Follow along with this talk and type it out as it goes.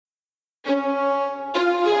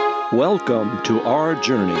Welcome to our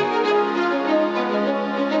journey.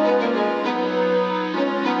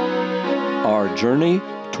 Our journey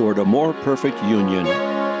toward a more perfect union.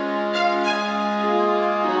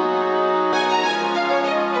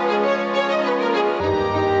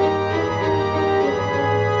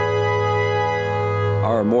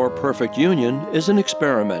 Our more perfect union is an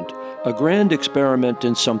experiment, a grand experiment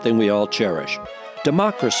in something we all cherish,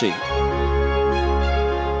 democracy.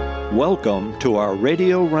 Welcome to our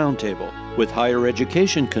Radio Roundtable with higher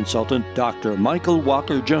education consultant Dr. Michael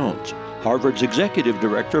Walker-Jones, Harvard's Executive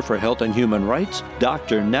Director for Health and Human Rights,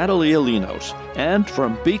 Dr. Natalie Alinos, and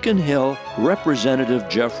from Beacon Hill, Representative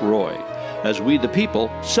Jeff Roy, as we the people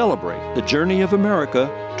celebrate the journey of America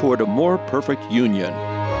toward a more perfect union.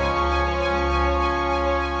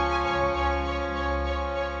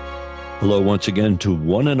 Hello once again to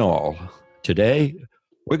one and all. Today,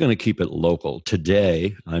 we're going to keep it local.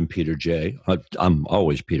 Today, I'm Peter J. I'm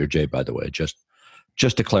always Peter J., by the way, just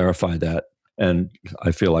to clarify that. And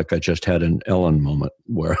I feel like I just had an Ellen moment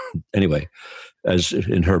where, anyway, as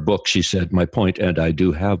in her book, she said, my point, and I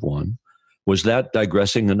do have one, was that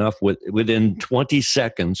digressing enough? Within 20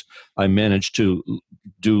 seconds, I managed to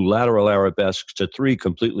do lateral arabesques to three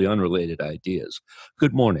completely unrelated ideas.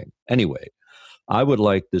 Good morning. Anyway, I would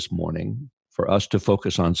like this morning for us to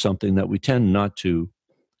focus on something that we tend not to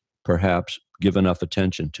perhaps give enough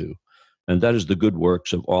attention to, and that is the good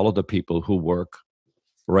works of all of the people who work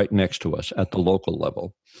right next to us at the local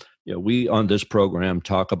level. You know, we on this program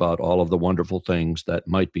talk about all of the wonderful things that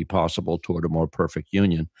might be possible toward a more perfect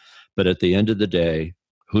union, but at the end of the day,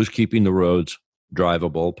 who's keeping the roads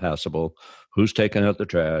drivable, passable, who's taking out the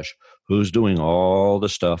trash, who's doing all the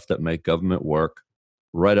stuff that make government work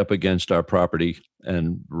right up against our property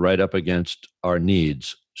and right up against our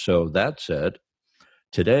needs. So that said,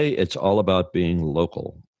 today, it's all about being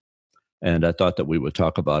local. And I thought that we would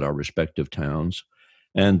talk about our respective towns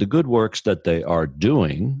and the good works that they are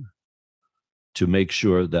doing to make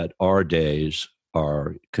sure that our days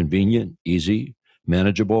are convenient, easy,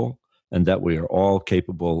 manageable, and that we are all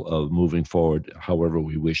capable of moving forward however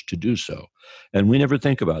we wish to do so. And we never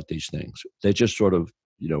think about these things. They just sort of,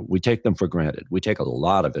 we take them for granted. We take a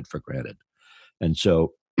lot of it for granted. And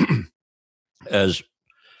so, as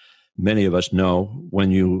many of us know,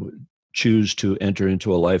 when you choose to enter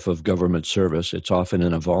into a life of government service, it's often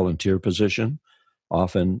in a volunteer position,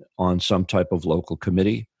 often on some type of local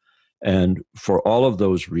committee. And for all of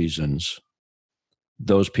those reasons,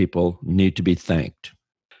 those people need to be thanked.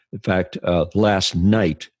 In fact, last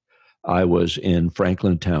night, I was in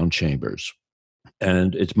Franklin Town Chambers.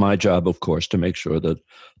 And it's my job, of course, to make sure that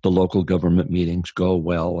the local government meetings go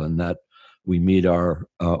well and that we meet our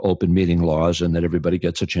open meeting laws and that everybody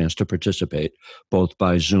gets a chance to participate, both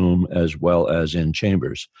by Zoom as well as in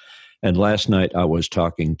chambers. And last night I was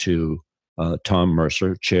talking to Tom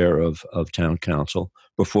Mercer, chair of town council,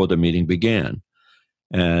 before the meeting began.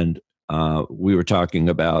 And we were talking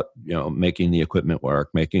about, making the equipment work,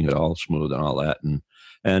 making it all smooth and all that.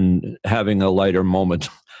 And having a lighter moment,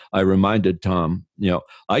 I reminded Tom,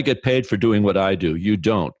 I get paid for doing what I do. You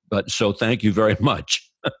don't. But so thank you very much.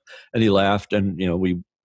 And he laughed, and we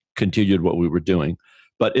continued what we were doing.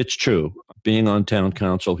 But it's true. Being on town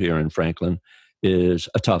council here in Franklin is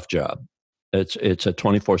a tough job. It's a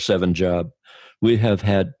 24/7 job. We have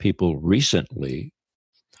had people recently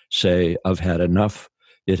say, I've had enough.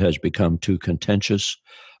 It has become too contentious.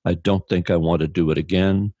 I don't think I want to do it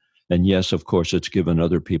again. And yes, of course, it's given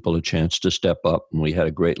other people a chance to step up. And we had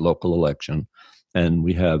a great local election. And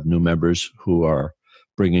we have new members who are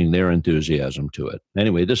bringing their enthusiasm to it.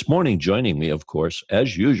 Anyway, this morning, joining me, of course,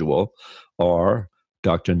 as usual, are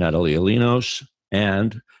Dr. Natalie Alinos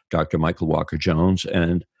and Dr. Michael Walker-Jones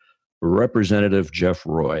and Representative Jeff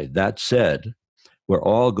Roy. That said, we're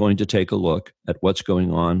all going to take a look at what's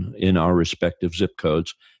going on in our respective zip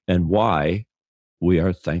codes and why we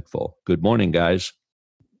are thankful. Good morning, guys.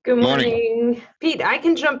 Good morning. Pete, I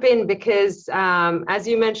can jump in because, as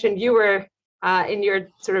you mentioned, you were in your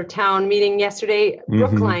sort of town meeting yesterday.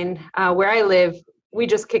 Brookline, where I live, we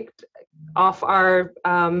just kicked off our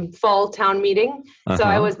fall town meeting. So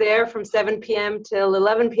I was there from 7 p.m. till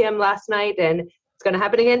 11 p.m. last night, and it's going to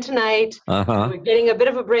happen again tonight. We're getting a bit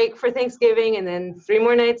of a break for Thanksgiving, and then 3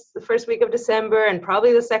 more nights the first week of December and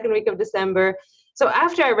probably the second week of December. So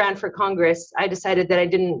after I ran for Congress, I decided that I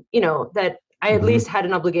didn't, that I at least had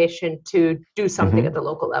an obligation to do something at the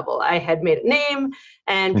local level. I had made a name,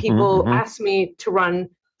 and people asked me to run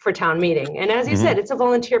for town meeting. And as you said, it's a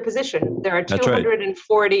volunteer position. There are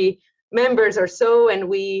 240 members or so, and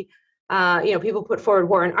we, people put forward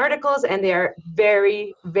warrant articles, and they are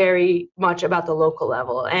very, very much about the local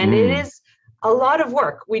level. And it is a lot of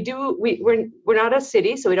work. We're not a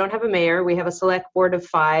city, so we don't have a mayor. We have a select board of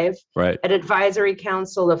 5, right, an advisory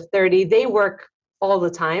council of 30. They work all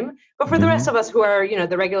the time. But for the rest of us who are,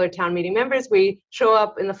 the regular town meeting members, we show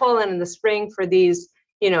up in the fall and in the spring for these,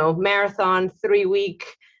 marathon 3-week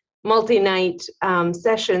multi-night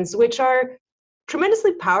sessions, which are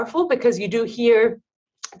tremendously powerful because you do hear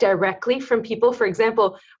directly from people. For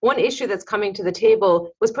example, one issue that's coming to the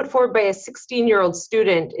table was put forward by a 16-year-old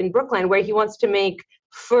student in Brookline where he wants to make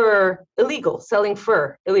fur illegal, selling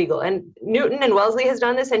fur illegal. And Newton and Wellesley has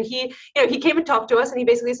done this. And he came and talked to us and he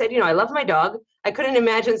basically said, I love my dog. I couldn't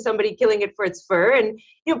imagine somebody killing it for its fur. And,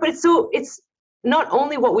 but it's not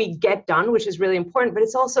only what we get done, which is really important, but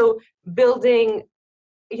it's also building,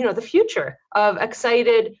 the future of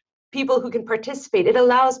excited people who can participate. It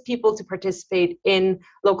allows people to participate in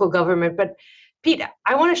local government. But Pete,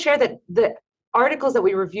 I want to share that the articles that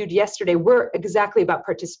we reviewed yesterday were exactly about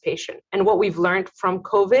participation and what we've learned from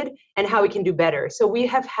COVID and how we can do better. So we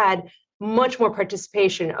have had much more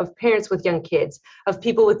participation of parents with young kids, of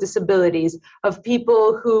people with disabilities, of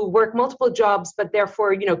people who work multiple jobs, but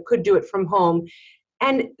therefore, could do it from home.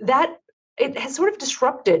 And that it has sort of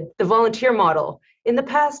disrupted the volunteer model. In the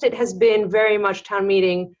past, it has been very much town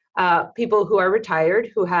meeting people who are retired,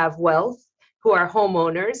 who have wealth, who are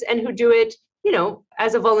homeowners, and who do it,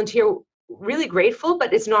 as a volunteer, really grateful,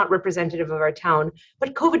 but it's not representative of our town.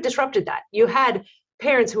 But COVID disrupted that. You had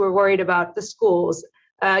parents who were worried about the schools.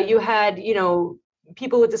 You had,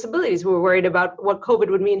 people with disabilities who were worried about what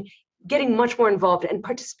COVID would mean, getting much more involved, and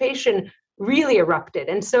participation really erupted.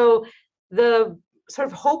 And so the sort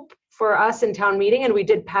of hope for us in town meeting, and we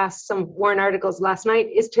did pass some warrant articles last night,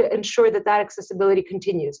 is to ensure that accessibility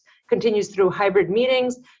continues through hybrid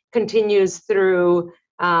meetings, continues through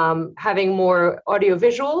having more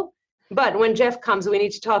audiovisual. But when Jeff comes, we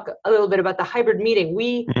need to talk a little bit about the hybrid meeting.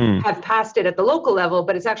 We have passed it at the local level,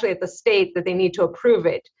 but it's actually at the state that they need to approve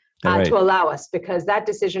it to allow us, because that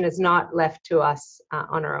decision is not left to us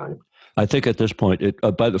on our own. I think at this point,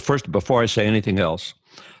 before I say anything else,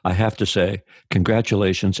 I have to say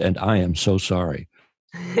congratulations, and I am so sorry.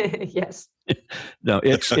 Yes. No,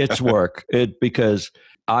 it's work. Because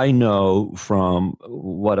I know from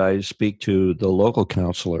what I speak to the local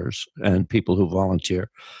counselors and people who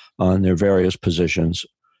volunteer on their various positions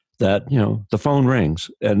that, the phone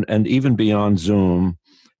rings, and even beyond Zoom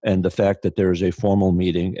and the fact that there is a formal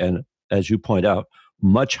meeting and, as you point out,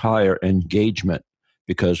 much higher engagement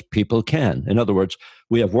because people can. In other words,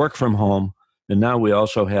 we have work from home, and now we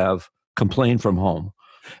also have complain from home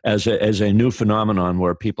as a new phenomenon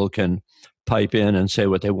where people can pipe in and say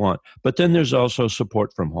what they want. But then there's also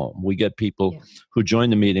support from home. We get people who join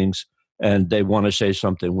the meetings and they want to say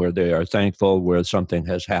something where they are thankful, where something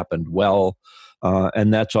has happened well,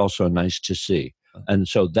 and that's also nice to see. And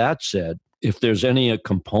so that said, if there's any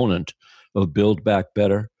component of Build Back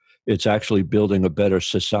Better, it's actually building a better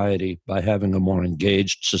society by having a more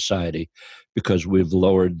engaged society, because we've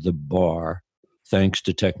lowered the bar thanks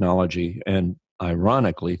to technology and,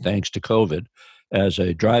 ironically, thanks to COVID as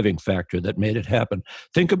a driving factor that made it happen.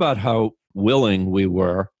 Think about how willing we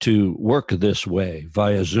were to work this way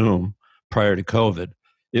via Zoom prior to COVID.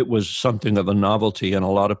 It was something of a novelty, and a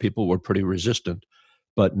lot of people were pretty resistant.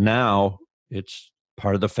 But now it's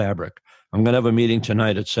part of the fabric. I'm going to have a meeting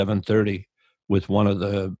tonight at 7:30 with one of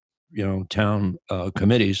the town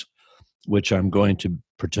committees, which I'm going to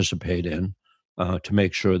participate in to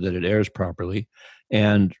make sure that it airs properly.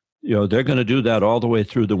 And they're going to do that all the way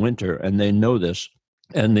through the winter, and they know this.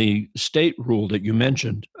 And the state rule that you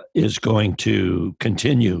mentioned is going to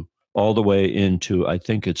continue all the way into, I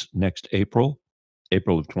think it's next April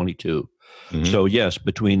of 22. Mm-hmm. So yes,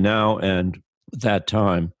 between now and that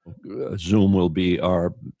time, Zoom will be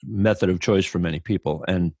our method of choice for many people.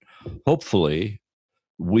 And hopefully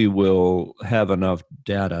we will have enough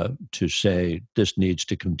data to say this needs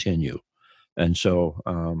to continue. And so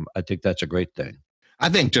I think that's a great thing. I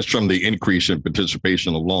think just from the increase in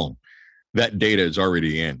participation alone, that data is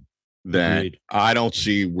already in. That Agreed. I don't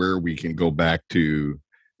see where we can go back to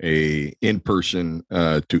in-person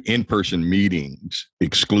meetings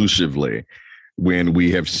exclusively when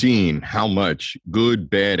we have seen how much good,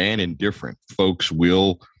 bad, and indifferent folks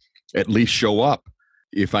will at least show up.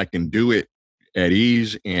 If I can do it at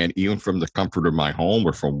ease and even from the comfort of my home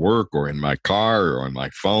or from work or in my car or on my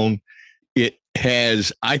phone, it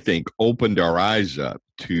has, I think, opened our eyes up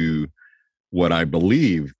to what I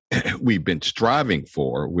believe we've been striving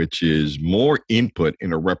for, which is more input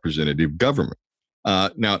in a representative government.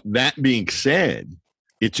 Now, that being said,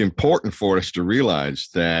 it's important for us to realize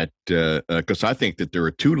that, because I think that there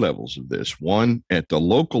are two levels of this. One, at the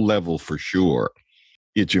local level for sure,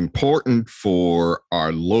 it's important for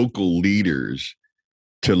our local leaders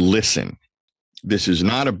to listen. This is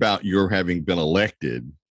not about your having been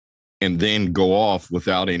elected and then go off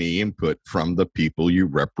without any input from the people you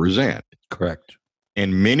represent. Correct.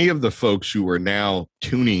 And many of the folks who are now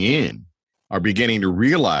tuning in are beginning to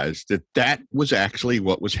realize that that was actually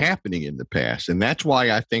what was happening in the past. And that's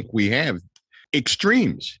why I think we have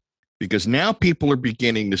extremes, because now people are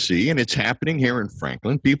beginning to see, and it's happening here in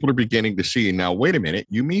Franklin, people are beginning to see, now, wait a minute,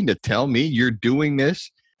 you mean to tell me you're doing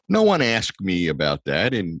this? No one asked me about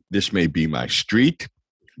that. And this may be my street.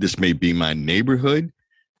 This may be my neighborhood.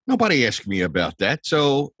 Nobody asked me about that.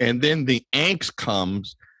 So, and then the angst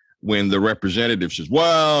comes when the representative says,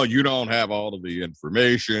 well, you don't have all of the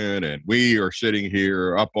information and we are sitting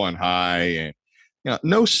here up on high. And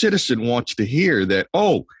no citizen wants to hear that,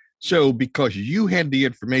 oh, so because you had the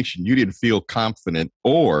information, you didn't feel confident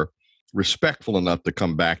or respectful enough to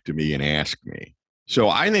come back to me and ask me. So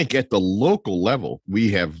I think at the local level,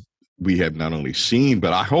 we have not only seen,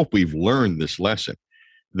 but I hope we've learned this lesson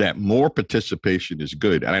that more participation is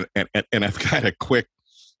good. And I've got a quick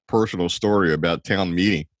personal story about town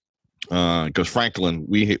meeting. Because Franklin,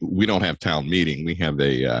 we don't have town meeting. We have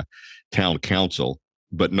a town council,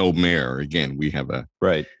 but no mayor. Again, we have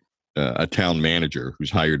a town manager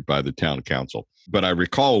who's hired by the town council. But I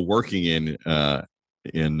recall working in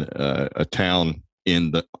a town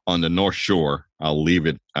on the North Shore. I'll leave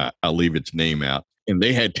its name out. And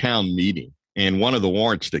they had town meeting. And one of the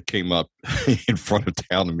warrants that came up in front of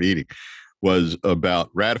town meeting was about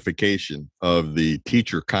ratification of the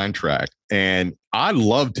teacher contract. And I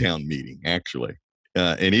love town meeting, actually.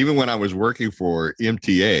 And even when I was working for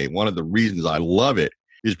MTA, one of the reasons I love it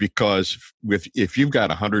is because if you've got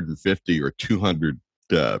 150 or 200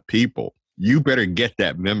 people, you better get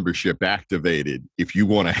that membership activated if you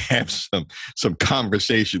want to have some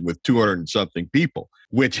conversation with 200 and something people,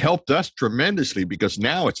 which helped us tremendously, because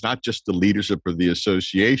now it's not just the leadership of the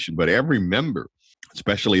association, but every member,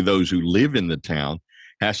 especially those who live in the town,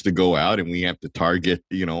 has to go out, and we have to target,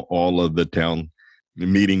 all of the town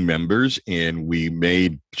meeting members, and we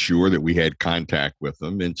made sure that we had contact with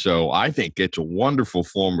them. And so I think it's a wonderful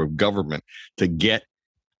form of government to get,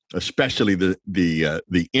 especially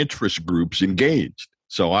the interest groups engaged.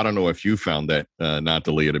 So I don't know if you found that,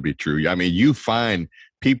 Natalia, to be true. I mean, you find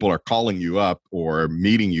people are calling you up or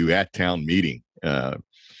meeting you at town meeting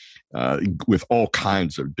with all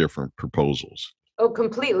kinds of different proposals. Oh,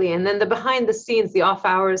 completely. And then the behind the scenes, the off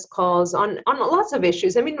hours calls on lots of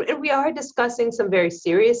issues. I mean, we are discussing some very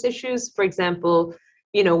serious issues. For example,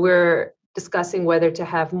 we're discussing whether to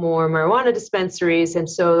have more marijuana dispensaries. And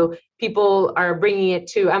so people are bringing it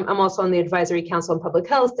to, I'm also on the Advisory Council on Public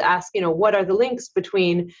Health to ask, what are the links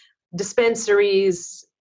between dispensaries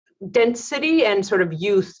density and sort of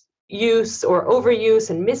youth use or overuse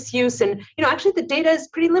and misuse. And, actually the data is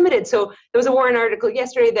pretty limited. So there was a Warren article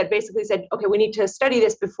yesterday that basically said, okay, we need to study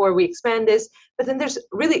this before we expand this. But then there's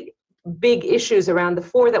really big issues around the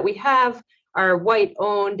 4 that we have are white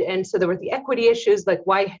owned. And so there were the equity issues, like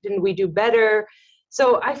why didn't we do better?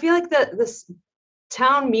 So I feel like this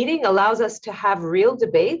town meeting allows us to have real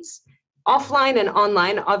debates offline and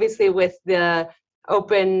online, obviously with the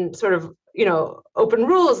open sort of open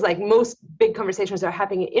rules, like most big conversations are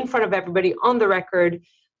happening in front of everybody on the record.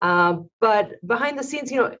 But behind the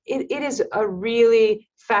scenes, it is a really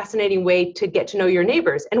fascinating way to get to know your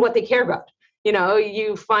neighbors and what they care about.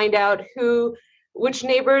 You find out which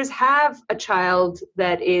neighbors have a child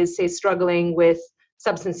that is, say, struggling with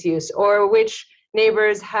substance use, or which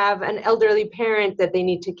neighbors have an elderly parent that they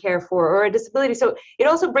need to care for, or a disability. So it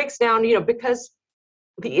also breaks down, because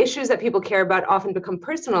the issues that people care about often become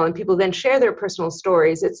personal, and people then share their personal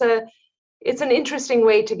stories. It's an interesting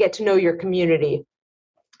way to get to know your community.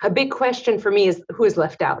 A big question for me is who is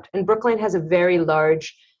left out. And Brookline has a very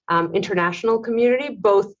large international community,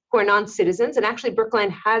 both who are non-citizens, and actually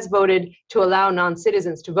Brookline has voted to allow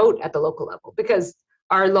non-citizens to vote at the local level because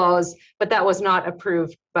our laws, but that was not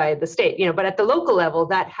approved by the state. But at the local level,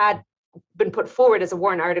 that had been put forward as a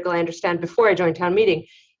Warren article, I understand, before I joined town meeting,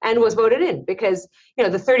 and was voted in because, the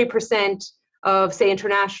 30% of, say,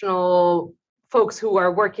 international folks who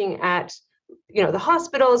are working at, the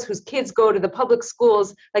hospitals, whose kids go to the public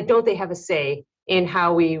schools, like, don't they have a say in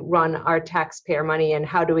how we run our taxpayer money and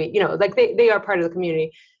how do we, they are part of the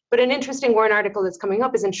community. But an interesting Warren article that's coming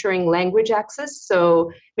up is ensuring language access.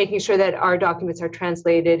 So making sure that our documents are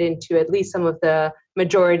translated into at least some of the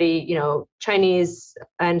majority, Chinese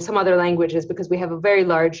and some other languages, because we have a very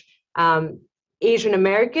large Asian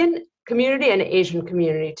American community and Asian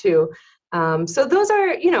community too. So those are,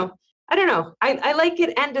 I don't know. I like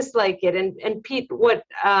it and dislike it. And Pete, what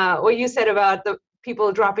you said about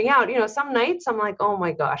people dropping out, some nights I'm like, oh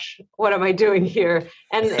my gosh, what am I doing here?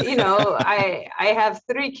 And, I have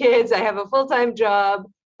 3 kids, I have a full-time job,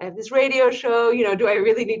 I have this radio show, do I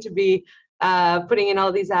really need to be putting in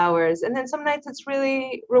all these hours? And then some nights it's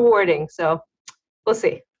really rewarding. So we'll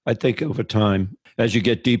see. I think over time, as you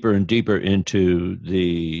get deeper and deeper into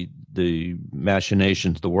the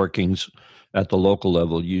machinations, the workings at the local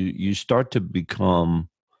level, you start to become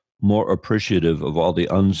more appreciative of all the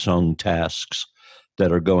unsung tasks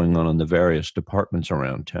that are going on in the various departments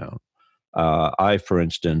around town. I, for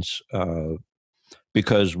instance,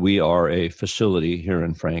 because we are a facility here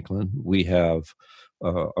in Franklin, we have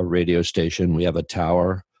a radio station, we have a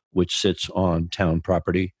tower which sits on town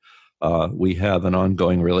property. We have an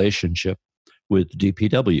ongoing relationship with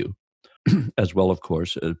DPW, as well, of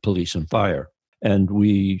course, police and fire. And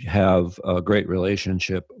we have a great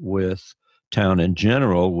relationship with town in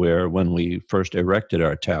general, where when we first erected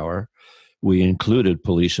our tower, we included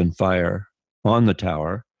police and fire on the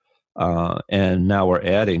tower. And now we're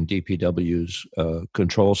adding DPW's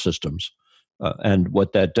control systems. And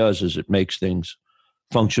what that does is it makes things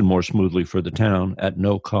function more smoothly for the town at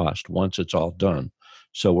no cost once it's all done.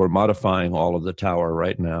 So we're modifying all of the tower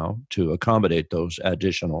right now to accommodate those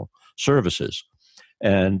additional services.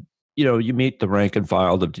 And, you meet the rank and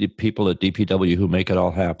file, the people at DPW who make it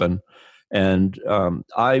all happen. And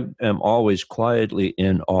I am always quietly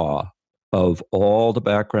in awe of all the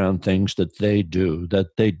background things that they do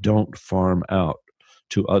that they don't farm out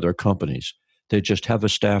to other companies. They just have a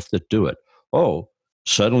staff that do it. Oh,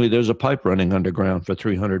 suddenly there's a pipe running underground for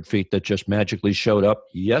 300 feet that just magically showed up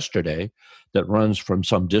yesterday that runs from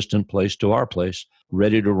some distant place to our place,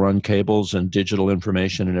 ready to run cables and digital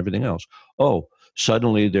information and everything else. Oh,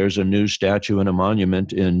 suddenly there's a new statue and a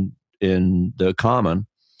monument in the common,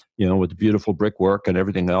 with beautiful brickwork and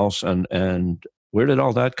everything else. And where did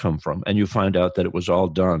all that come from? And you find out that it was all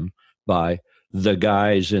done by the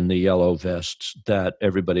guys in the yellow vests that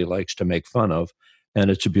everybody likes to make fun of.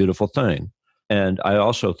 And it's a beautiful thing. And I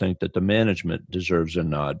also think that the management deserves a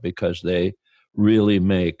nod because they really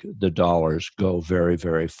make the dollars go very,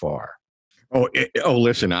 very far.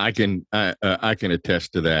 Listen, I can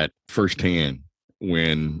attest to that firsthand.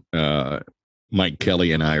 When Mike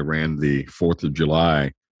Kelly and I ran the 4th of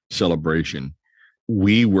July celebration,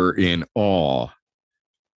 we were in awe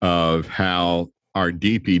of how our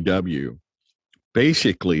DPW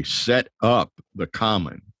basically set up the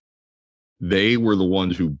common. They were the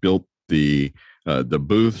ones who built the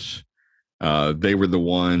booths. They were the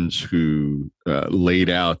ones who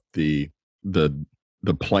laid out the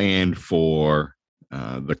plan for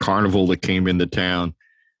the carnival that came into town.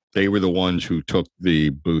 They were the ones who took the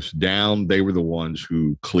booths down. They were the ones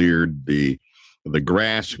who cleared the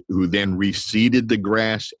grass, who then reseeded the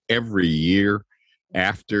grass every year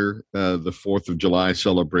after the 4th of July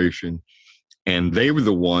celebration. And they were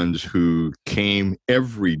the ones who came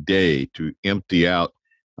every day to empty out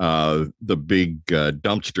the big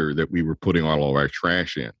dumpster that we were putting all of our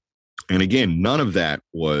trash in. And again, none of that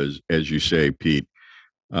was, as you say, Pete,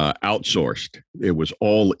 outsourced. It was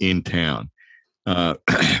all in town.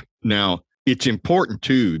 Now, it's important,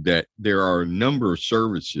 too, that there are a number of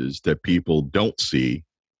services that people don't see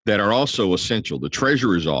that are also essential. The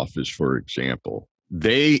treasurer's office, for example,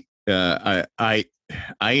 I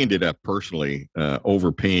ended up personally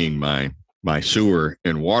overpaying my sewer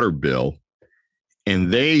and water bill,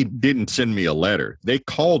 and they didn't send me a letter. They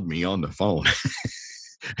called me on the phone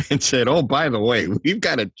and said, oh, by the way, we've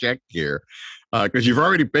got a check here because you've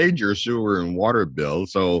already paid your sewer and water bill.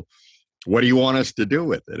 So what do you want us to do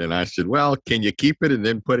with it? And I said, well, can you keep it and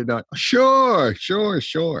then put it on? Sure.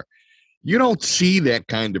 You don't see that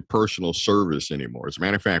kind of personal service anymore. As a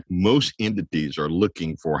matter of fact, most entities are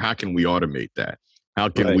looking for how can we automate that? How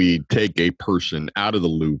can we take a person out of the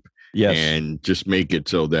loop and just make it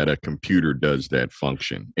so that a computer does that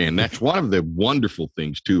function? And that's one of the wonderful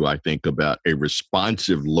things, too, I think, about a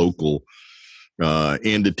responsive local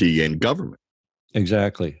entity and government.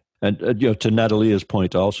 Exactly. And to Natalia's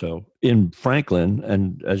point also, in Franklin,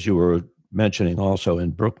 and as you were mentioning also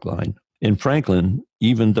in Brookline, in Franklin,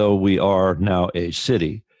 even though we are now a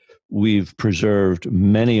city, we've preserved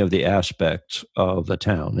many of the aspects of the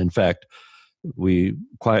town. In fact, we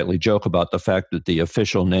quietly joke about the fact that the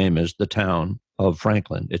official name is the town of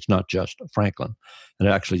Franklin. It's not just Franklin. And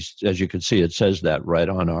actually, as you can see, it says that right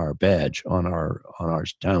on our badge, on our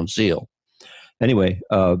town seal. Anyway,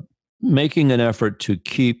 making an effort to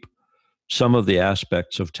keep some of the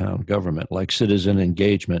aspects of town government, like citizen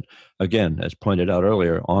engagement, again, as pointed out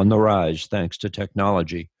earlier, on the rise thanks to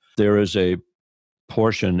technology. There is a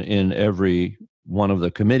portion in every one of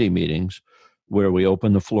the committee meetings where we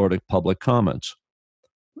open the floor to public comments.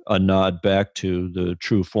 a nod back to the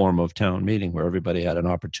true form of town meeting where everybody had an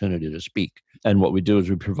opportunity to speak. And what we do is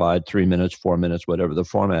we provide 3 minutes, 4 minutes, whatever the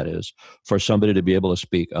format is, for somebody to be able to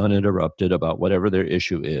speak uninterrupted about whatever their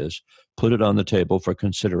issue is, put it on the table for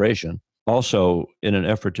consideration. Also, in an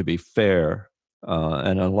effort to be fair,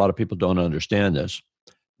 and a lot of people don't understand this,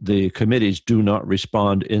 the committees do not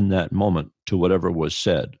respond in that moment to whatever was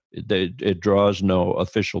said. It draws no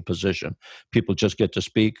official position. People just get to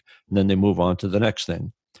speak, and then they move on to the next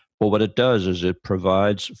thing. But what it does is it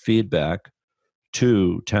provides feedback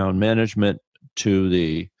to town management, to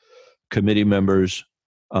the committee members,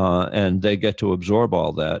 and they get to absorb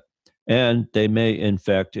all that. And they may, in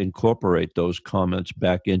fact, incorporate those comments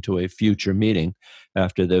back into a future meeting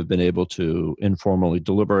after they've been able to informally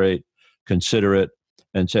deliberate, consider it,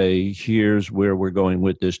 and say, here's where we're going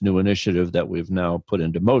with this new initiative that we've now put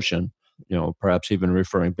into motion, perhaps even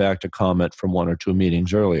referring back to comment from 1 or 2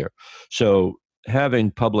 meetings earlier. So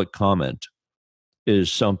having public comment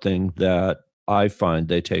is something that I find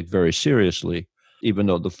they take very seriously, even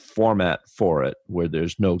though the format for it, where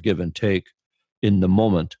there's no give and take in the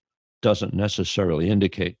moment, doesn't necessarily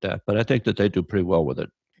indicate that. But I think that they do pretty well with it.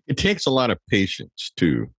 It takes a lot of patience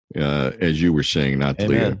too, as you were saying,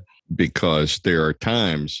 Natalia, because there are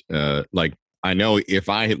times like I know if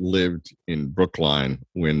I had lived in Brookline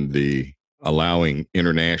when the allowing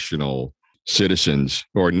international citizens,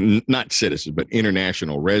 or not citizens, but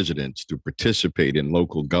international residents to participate in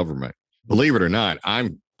local government, believe it or not,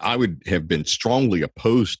 I would have been strongly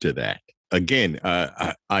opposed to that. Again,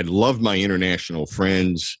 I love my international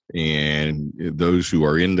friends and those who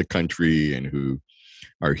are in the country and who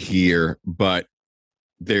are here, but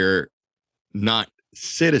they're not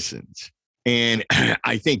citizens. And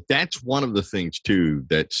I think that's one of the things, too,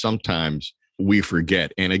 that sometimes we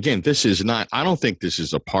forget. And again, I don't think this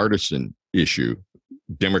is a partisan issue,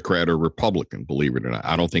 Democrat or Republican, believe it or not.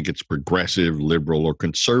 I don't think it's progressive, liberal, or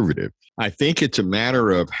conservative. I think it's a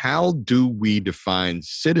matter of how do we define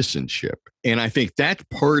citizenship? And I think that's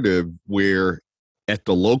part of where at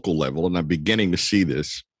the local level, and I'm beginning to see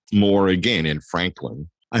this more again in Franklin,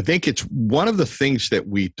 I think it's one of the things that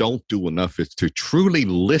we don't do enough is to truly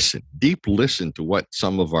listen, deep listen to what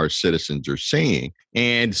some of our citizens are saying.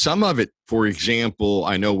 And some of it, for example,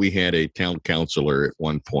 I know we had a town councilor at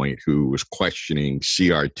one point who was questioning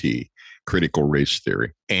CRT, critical race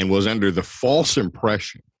theory, and was under the false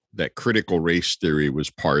impression that critical race theory was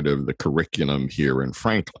part of the curriculum here in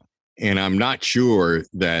Franklin. And I'm not sure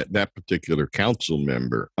that that particular council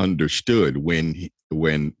member understood when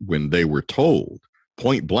they were told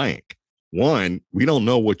point blank, one, we don't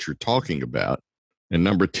know what you're talking about. And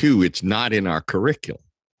number two, it's not in our curriculum.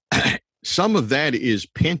 Some of that is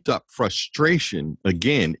pent up frustration,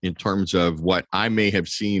 again, in terms of what I may have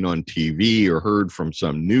seen on TV or heard from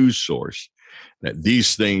some news source, that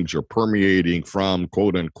these things are permeating from,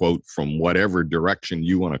 quote unquote, from whatever direction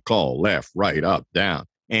you want to call, left, right, up, down.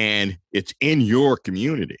 And it's in your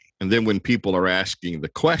community. And then when people are asking the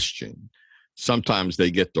question, sometimes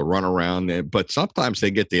they get the runaround, but sometimes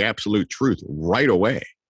they get the absolute truth right away.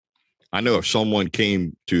 I know if someone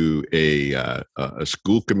came to a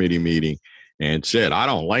school committee meeting and said, I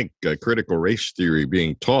don't like critical race theory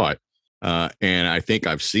being taught, and I think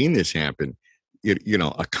I've seen this happen,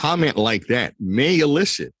 a comment like that may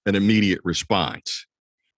elicit an immediate response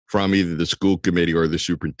from either the school committee or the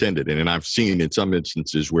superintendent. And I've seen in some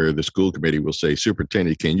instances where the school committee will say,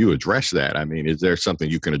 superintendent, can you address that? I mean, is there something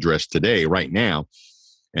you can address today, right now?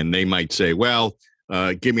 And they might say, well,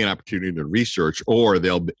 give me an opportunity to research, or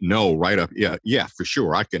they'll know right up. Yeah, for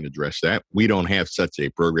sure. I can address that. We don't have such a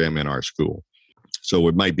program in our school. So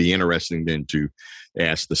it might be interesting then to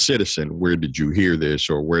ask the citizen, where did you hear this,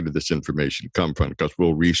 or where did this information come from? Because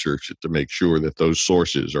we'll research it to make sure that those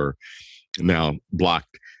sources are now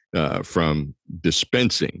blocked from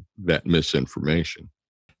dispensing that misinformation.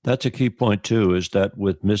 That's a key point, too, is that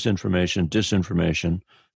with misinformation, disinformation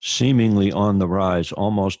seemingly on the rise,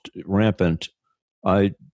 almost rampant,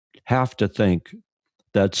 I have to think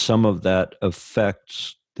that some of that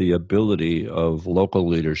affects the ability of local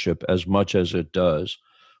leadership as much as it does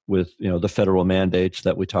with the federal mandates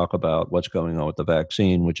that we talk about, what's going on with the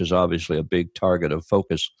vaccine, which is obviously a big target of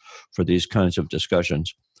focus for these kinds of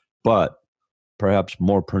discussions. But perhaps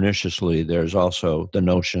more perniciously, there's also the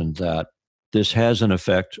notion that this has an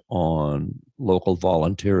effect on local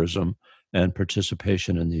volunteerism and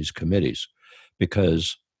participation in these committees,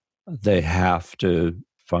 because they have to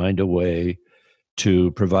find a way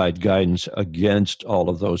to provide guidance against all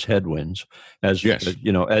of those headwinds. As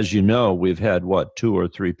you know, we've had 2 or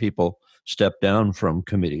 3 people step down from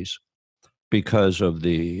committees because of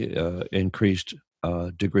the increased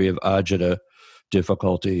degree of agita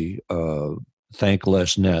difficulty,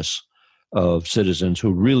 thanklessness of citizens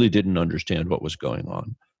who really didn't understand what was going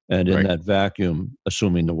on. And in that vacuum,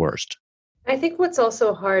 assuming the worst. I think what's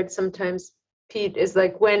also hard sometimes, Pete, is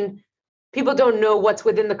like when people don't know what's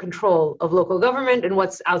within the control of local government and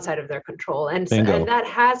what's outside of their control. And that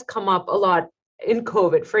has come up a lot in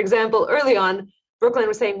COVID. For example, early on, Brookline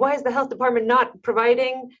was saying, why is the health department not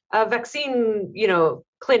providing a vaccine,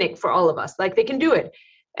 clinic for all of us? Like, they can do it.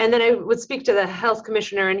 And then I would speak to the health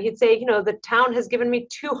commissioner and he'd say, the town has given me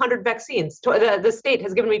 200 vaccines. The state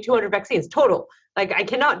has given me 200 vaccines total. Like, I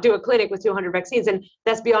cannot do a clinic with 200 vaccines, and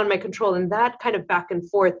that's beyond my control. And that kind of back and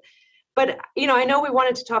forth. But, I know we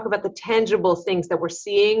wanted to talk about the tangible things that we're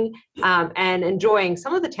seeing and enjoying.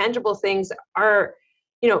 Some of the tangible things are,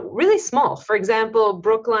 really small. For example,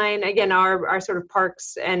 Brookline, again, our sort of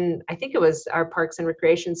parks, and I think it was our parks and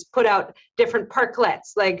recreations, put out different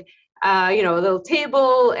parklets, like, a little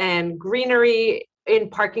table and greenery in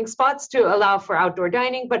parking spots to allow for outdoor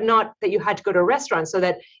dining, but not that you had to go to a restaurant, so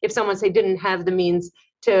that if someone, say, didn't have the means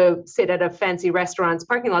to sit at a fancy restaurant's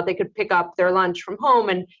parking lot, they could pick up their lunch from home,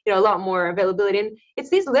 and a lot more availability. And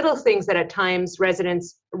it's these little things that at times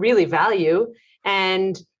residents really value,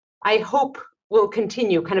 and I hope will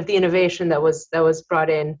continue kind of the innovation that was brought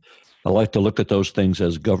in. I like to look at those things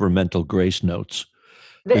as governmental grace notes.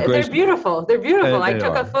 They're beautiful. They're beautiful. I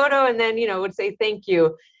took a photo and then, would say thank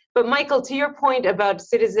you. But Michael, to your point about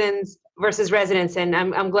citizens versus residents, and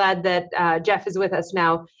I'm glad that Jeff is with us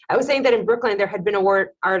now. I was saying that in Brookline, there had been a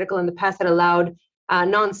article in the past that allowed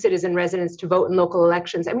non-citizen residents to vote in local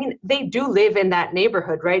elections. I mean, they do live in that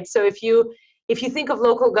neighborhood, right? So if you think of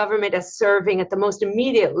local government as serving at the most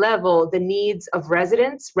immediate level the needs of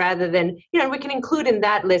residents, rather than, we can include in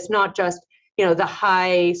that list not just, the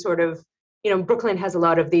high sort of, Brookline has a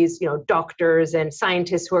lot of these, doctors and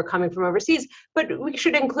scientists who are coming from overseas, but we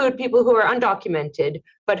should include people who are undocumented,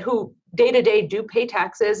 but who day to day do pay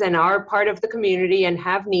taxes and are part of the community and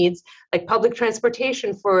have needs, like public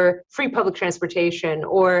transportation, for free public transportation,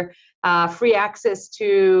 or free access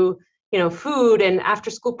to, food and after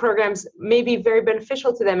school programs may be very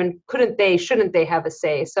beneficial to them. And shouldn't they have a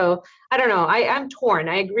say? So I don't know. I'm torn.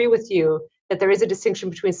 I agree with you that there is a distinction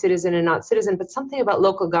between citizen and not citizen, but something about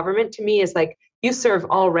local government to me is like, you serve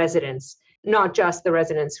all residents, not just the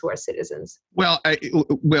residents who are citizens. Well,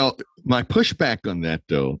 my pushback on that,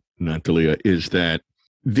 though, Natalia, is that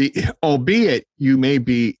albeit you may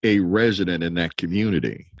be a resident in that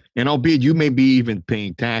community, and albeit you may be even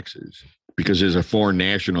paying taxes, because as a foreign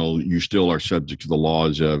national, you still are subject to the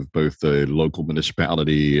laws of both the local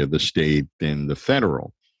municipality, the state, and the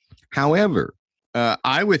federal. However,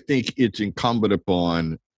 I would think it's incumbent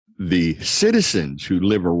upon the citizens who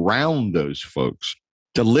live around those folks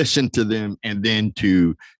to listen to them and then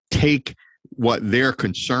to take what their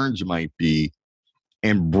concerns might be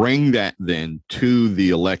and bring that then to the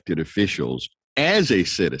elected officials as a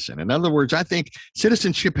citizen. In other words, I think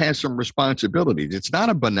citizenship has some responsibilities. It's not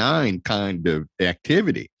a benign kind of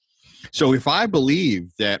activity. So if I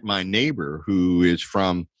believe that my neighbor who is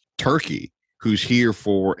from Turkey, who's here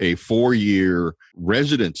for a 4-year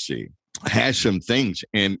residency, has some things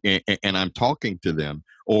and I'm talking to them,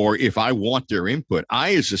 or if I want their input,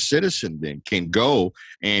 I as a citizen then can go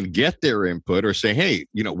and get their input or say, hey,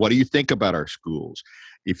 what do you think about our schools?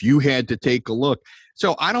 If you had to take a look.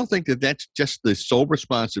 So I don't think that that's just the sole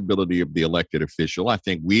responsibility of the elected official. I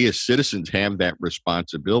think we as citizens have that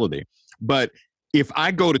responsibility. But if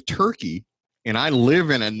I go to Turkey and I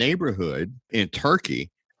live in a neighborhood in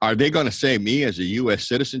Turkey, are they going to say me as a U.S.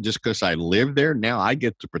 citizen, just because I live there, now I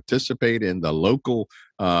get to participate in the local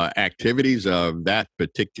activities of that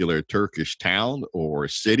particular Turkish town or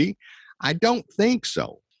city? I don't think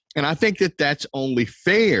so. And I think that that's only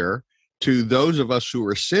fair to those of us who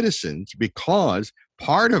are citizens, because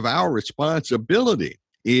part of our responsibility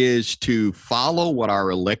is to follow what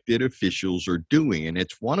our elected officials are doing. And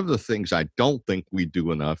it's one of the things I don't think we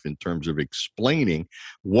do enough in terms of explaining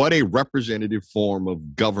what a representative form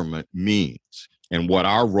of government means and what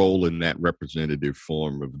our role in that representative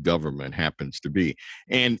form of government happens to be.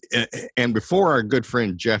 And before our good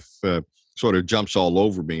friend Jeff sort of jumps all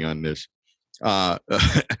over me on this,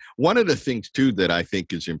 one of the things, too, that I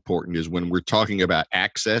think is important is when we're talking about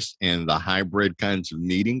access and the hybrid kinds of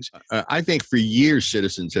meetings. I think for years,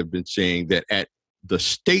 citizens have been saying that at the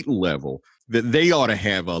state level, that they ought to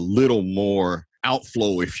have a little more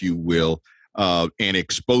outflow, if you will, and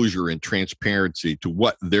exposure and transparency to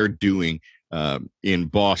what they're doing in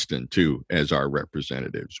Boston, too, as our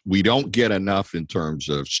representatives. We don't get enough in terms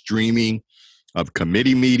of streaming of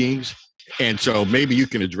committee meetings. And so maybe you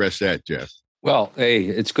can address that, Jeff. Well, hey,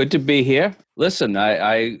 it's good to be here. Listen,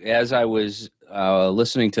 I as I was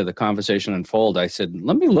listening to the conversation unfold, I said,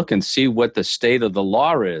 let me look and see what the state of the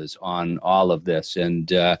law is on all of this,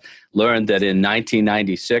 and learned that in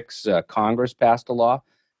 1996, Congress passed a law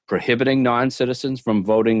prohibiting non-citizens from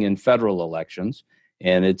voting in federal elections.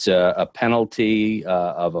 And it's a penalty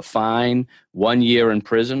of a fine, 1 year in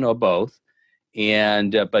prison, or both.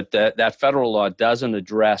 And but that federal law doesn't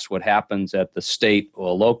address what happens at the state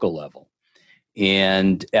or local level.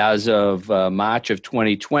 And as of March of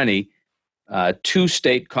 2020, 2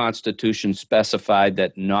 state constitutions specified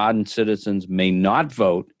that non-citizens may not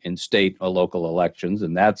vote in state or local elections,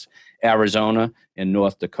 and that's Arizona and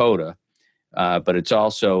North Dakota. But it's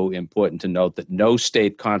also important to note that no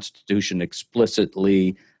state constitution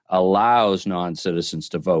explicitly allows non-citizens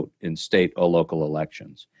to vote in state or local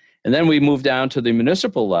elections. And then we move down to the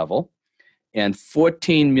municipal level, and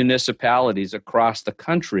 14 municipalities across the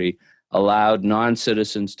country allowed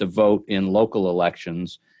non-citizens to vote in local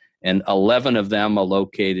elections, and 11 of them are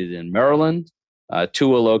located in Maryland,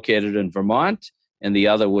 2 are located in Vermont, and the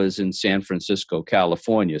other was in San Francisco,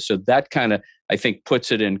 California. So that kind of, I think,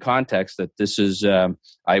 puts it in context that this is,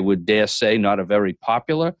 I would dare say, not a very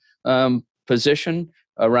popular position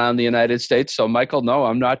around the United States. So, Michael, no,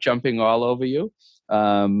 I'm not jumping all over you.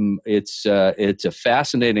 It's a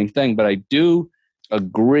fascinating thing, but I do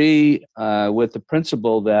agree with the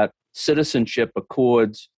principle that citizenship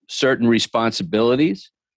accords certain responsibilities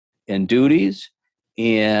and duties,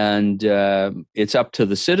 and it's up to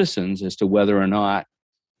the citizens as to whether or not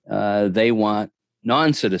they want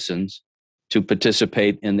non-citizens to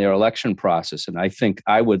participate in their election process. And I think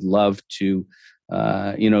I would love to,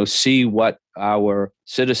 see what our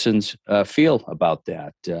citizens feel about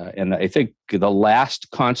that. And I think the last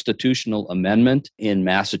constitutional amendment in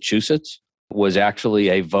Massachusetts was actually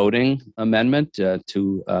a voting amendment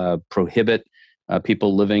to prohibit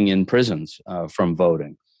people living in prisons from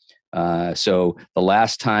voting. So the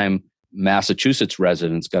last time Massachusetts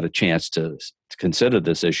residents got a chance to consider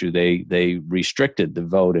this issue, they restricted the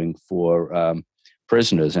voting for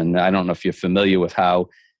prisoners. And I don't know if you're familiar with how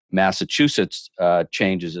Massachusetts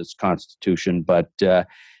changes its constitution, but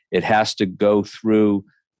it has to go through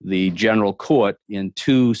the general court in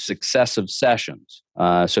 2 successive sessions.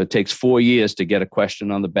 So it takes 4 years to get a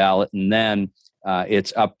question on the ballot, and then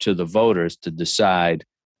it's up to the voters to decide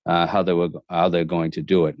how they're going to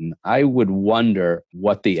do it. And I would wonder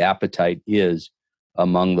what the appetite is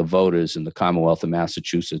among the voters in the Commonwealth of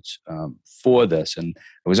Massachusetts for this. And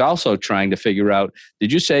I was also trying to figure out,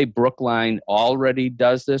 did you say Brookline already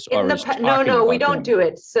does this? No, we don't do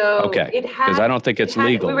it. So okay, because I don't think it's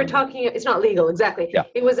legal. We were talking, it's not legal, exactly. Yeah.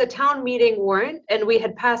 It was a town meeting warrant, and we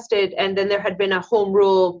had passed it, and then there had been a home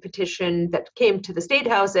rule petition that came to the State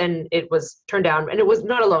House, and it was turned down. And it was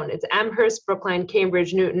not alone. It's Amherst, Brookline,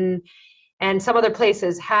 Cambridge, Newton, and some other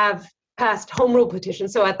places have passed home rule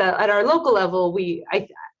petitions. So at our local level,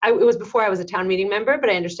 it was before I was a town meeting member,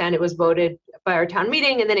 but I understand it was voted by our town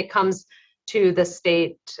meeting, and then it comes to the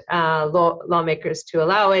state lawmakers to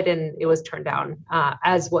allow it, and it was turned down,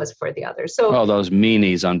 as was for the others. So all those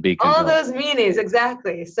meanies on Beacon Hill. All those meanies,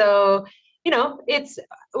 exactly. So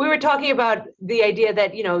we were talking about the idea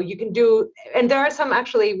that you can do, and there are some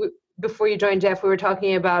actually. Before you joined, Jeff, we were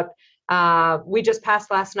talking about. We just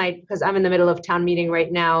passed last night, because I'm in the middle of town meeting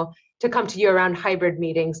right now, to come to you around hybrid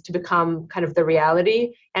meetings to become kind of the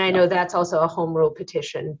reality. And I know that's also a home rule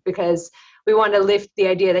petition, because we want to lift the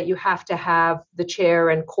idea that you have to have the chair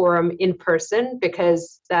and quorum in person,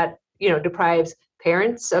 because that, deprives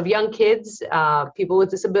parents of young kids, people with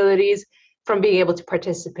disabilities, from being able to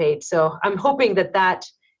participate. So I'm hoping that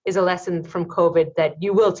is a lesson from COVID that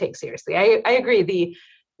you will take seriously. I agree. The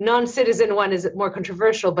non-citizen one is more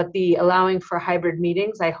controversial, but the allowing for hybrid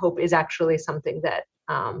meetings, I hope, is actually something that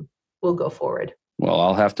will go forward. Well,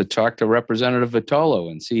 I'll have to talk to Representative Vitolo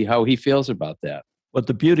and see how he feels about that. But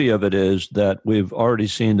the beauty of it is that we've already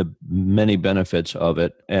seen the many benefits of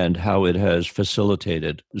it and how it has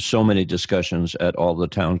facilitated so many discussions at all the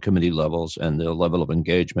town committee levels and the level of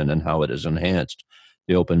engagement, and how it has enhanced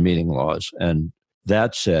the open meeting laws. And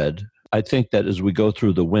that said, I think that as we go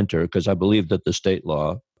through the winter, because I believe that the state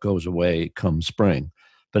law goes away come spring,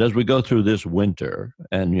 but as we go through this winter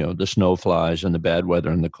and, the snow flies and the bad weather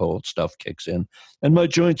and the cold stuff kicks in and my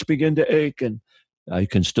joints begin to ache, and I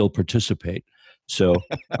can still participate. So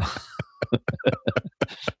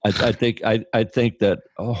I think that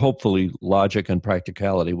hopefully logic and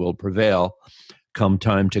practicality will prevail come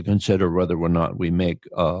time to consider whether or not we make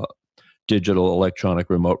digital electronic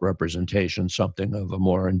remote representation something of a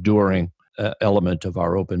more enduring element of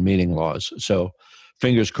our open meeting laws. So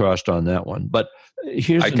fingers crossed on that one. But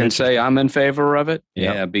I can say I'm in favor of it.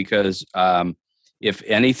 Yeah. Yeah, because If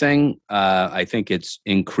anything, I think it's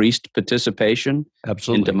increased participation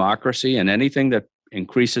Absolutely. in democracy, and anything that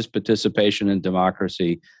increases participation in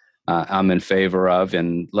democracy, I'm in favor of.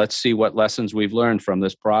 And let's see what lessons we've learned from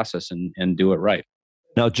this process and do it right.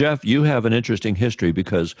 Now, Jeff, you have an interesting history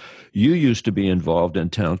because you used to be involved in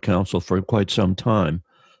town council for quite some time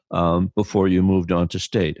before you moved on to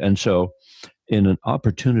state. And so, in an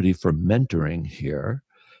opportunity for mentoring here,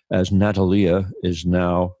 as Natalia is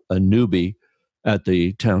now a newbie at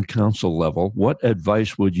the town council level, what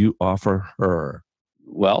advice would you offer her?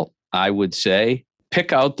 Well, I would say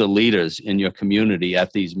pick out the leaders in your community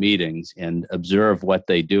at these meetings and observe what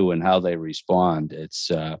they do and how they respond.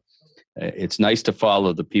 It's nice to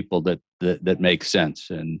follow the people that make sense,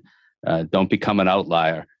 and don't become an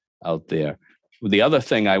outlier out there. The other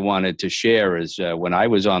thing I wanted to share is when I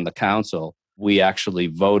was on the council, we actually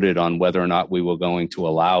voted on whether or not we were going to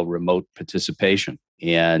allow remote participation.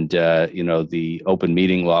 And, the open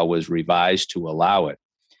meeting law was revised to allow it.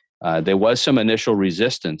 There was some initial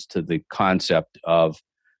resistance to the concept of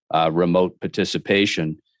remote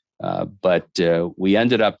participation, but we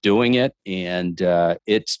ended up doing it, and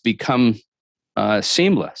it's become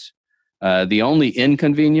seamless. The only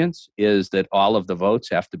inconvenience is that all of the votes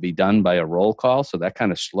have to be done by a roll call, so that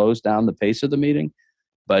kind of slows down the pace of the meeting.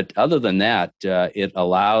 But other than that, it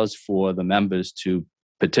allows for the members to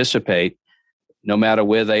participate no matter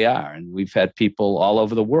where they are. And we've had people all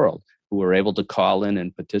over the world who are able to call in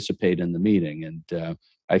and participate in the meeting. And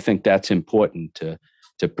I think that's important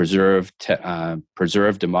to preserve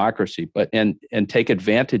democracy, but and take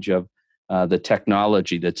advantage of the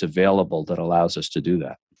technology that's available that allows us to do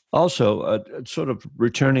that. Also, sort of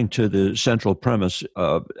returning to the central premise,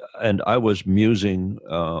 and I was musing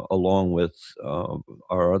along with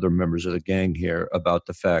our other members of the gang here about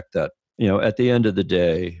the fact that, at the end of the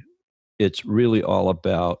day, it's really all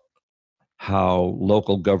about how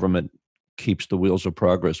local government keeps the wheels of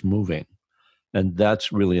progress moving. And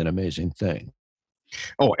that's really an amazing thing.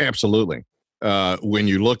 Oh, absolutely. When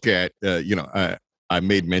you look at, I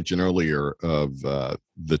made mention earlier of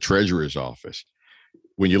the treasurer's office.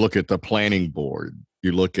 When you look at the planning board,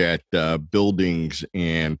 you look at buildings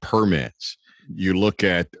and permits, you look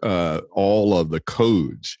at all of the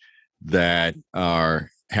codes that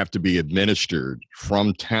have to be administered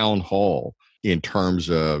from town hall in terms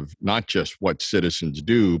of not just what citizens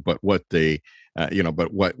do, but what they,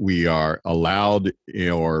 but what we are allowed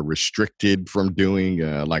or restricted from doing.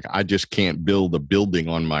 Like I just can't build a building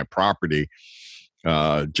on my property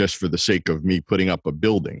just for the sake of me putting up a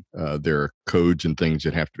building. There are codes and things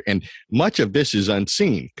that have to, and much of this is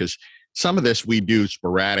unseen because some of this we do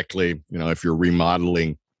sporadically, if you're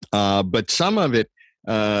remodeling, but some of it,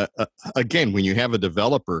 again, when you have a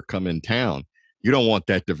developer come in town, you don't want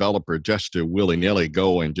that developer just to willy-nilly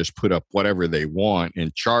go and just put up whatever they want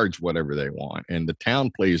and charge whatever they want. And the town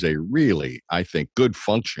plays a really, I think, good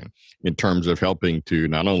function in terms of helping to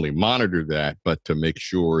not only monitor that, but to make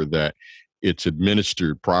sure that it's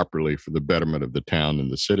administered properly for the betterment of the town and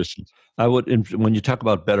the citizens. When you talk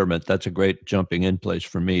about betterment, that's a great jumping in place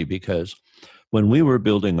for me, because when we were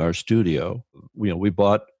building our studio, we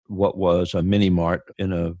bought what was a mini mart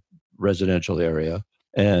in a residential area,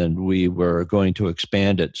 and we were going to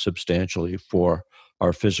expand it substantially for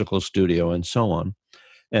our physical studio and so on.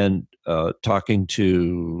 And talking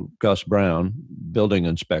to Gus Brown, building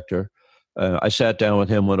inspector, I sat down with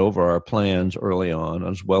him, went over our plans early on,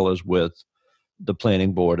 as well as with the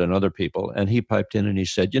planning board and other people. And he piped in and he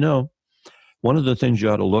said, one of the things you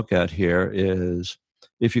ought to look at here is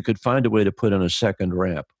if you could find a way to put in a second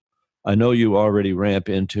ramp. I know you already ramp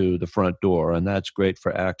into the front door, and that's great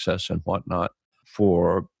for access and whatnot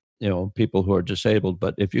for people who are disabled.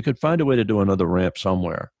 But if you could find a way to do another ramp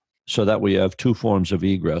somewhere so that we have two forms of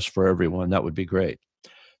egress for everyone, that would be great.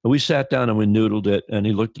 And we sat down and we noodled it, and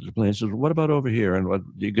he looked at the plan and said, what about over here? And what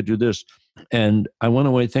you could do this. And I went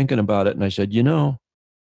away thinking about it, and I said,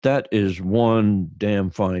 that is one damn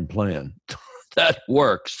fine plan. That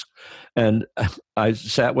works. And I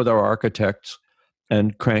sat with our architects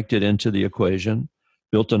and cranked it into the equation,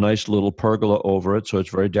 built a nice little pergola over it, so it's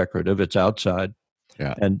very decorative. It's outside.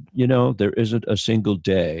 Yeah. And, there isn't a single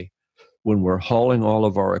day when we're hauling all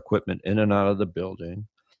of our equipment in and out of the building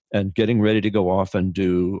and getting ready to go off and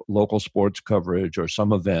do local sports coverage or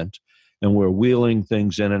some event, and we're wheeling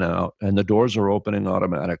things in and out, and the doors are opening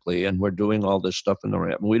automatically, and we're doing all this stuff in the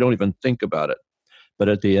ramp, and we don't even think about it. But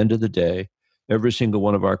at the end of the day, every single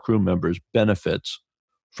one of our crew members benefits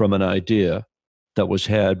from an idea that was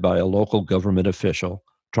had by a local government official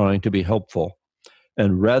trying to be helpful.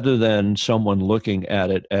 And rather than someone looking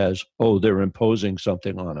at it as, they're imposing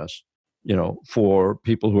something on us, for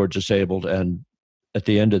people who are disabled and at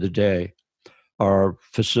the end of the day, our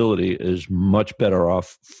facility is much better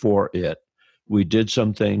off for it. We did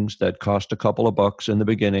some things that cost a couple of bucks in the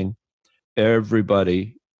beginning.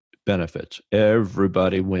 Everybody benefits.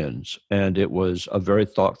 Everybody wins. And it was a very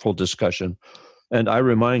thoughtful discussion. And I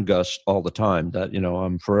remind Gus all the time that,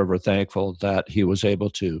 I'm forever thankful that he was able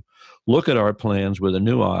to look at our plans with a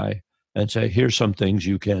new eye and say, here's some things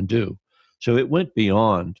you can do. So it went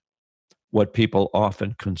beyond what people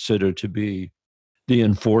often consider to be the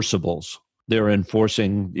enforceables. They're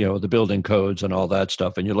enforcing, the building codes and all that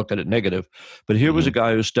stuff, and you look at it negative. But here was a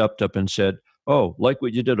guy who stepped up and said, oh, like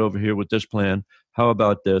what you did over here with this plan, how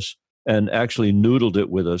about this? And actually noodled it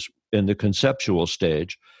with us in the conceptual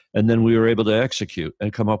stage. And then we were able to execute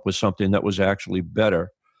and come up with something that was actually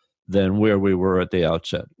better than where we were at the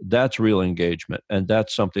outset. That's real engagement. And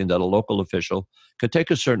that's something that a local official could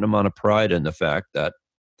take a certain amount of pride in, the fact that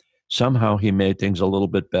somehow he made things a little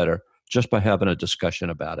bit better just by having a discussion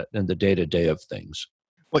about it and the day-to-day of things.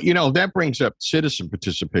 Well, that brings up citizen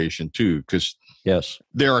participation too, because yes,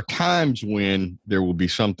 there are times when there will be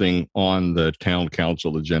something on the town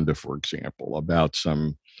council agenda, for example, about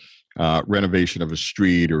some renovation of a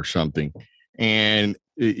street or something. And,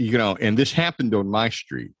 and this happened on my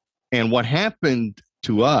street. And what happened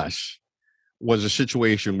to us was a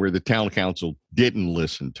situation where the town council didn't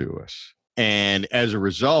listen to us. And as a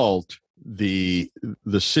result, the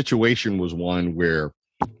situation was one where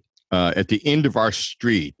at the end of our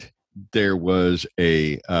street, there was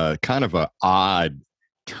a kind of an odd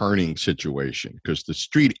turning situation, because the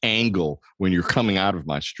street angle when you're coming out of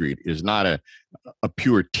my street is not a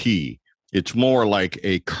pure T. It's more like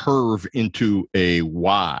a curve into a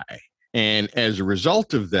Y. And as a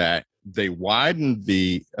result of that, they widened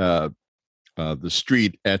the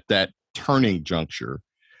street at that turning juncture,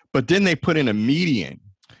 but then they put in a median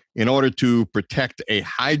in order to protect a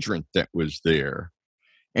hydrant that was there.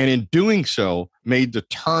 And in doing so, made the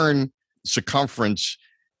turn circumference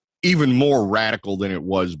even more radical than it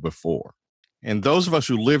was before. And those of us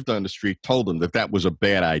who lived on the street told them that that was a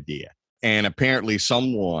bad idea. And apparently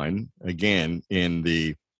someone, again, in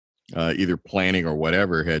the either planning or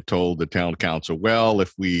whatever, had told the town council, well,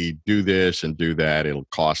 if we do this and do that, it'll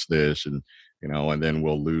cost this, and, and then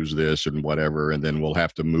we'll lose this and whatever. And then we'll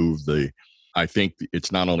have to move I think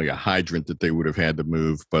it's not only a hydrant that they would have had to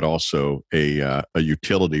move, but also a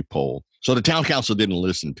utility pole. So the town council didn't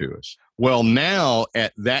listen to us. Well, now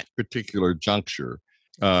at that particular juncture,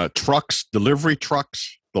 delivery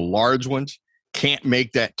trucks, the large ones, can't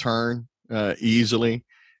make that turn easily.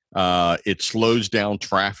 It slows down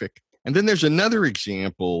traffic. And then there's another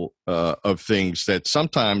example of things that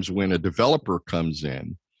sometimes when a developer comes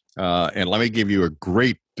in, and let me give you a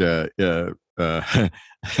great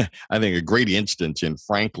I think a great instance in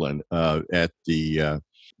Franklin at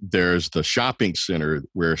there's the shopping center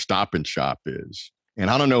where Stop and Shop is. And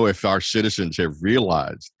I don't know if our citizens have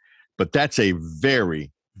realized, but that's a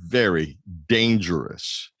very, very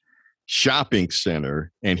dangerous shopping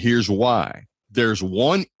center. And here's why. There's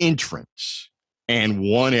one entrance and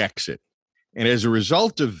one exit. And as a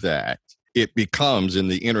result of that, it becomes, in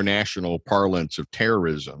the international parlance of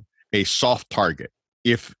terrorism, a soft target.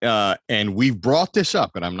 And we've brought this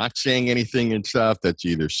up, and I'm not saying anything and stuff that's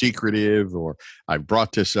either secretive, or I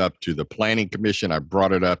brought this up to the planning commission. I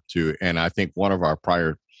brought it up to, and I think one of our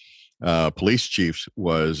prior police chiefs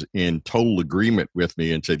was in total agreement with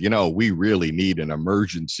me and said, we really need an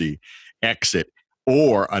emergency exit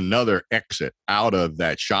or another exit out of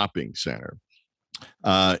that shopping center.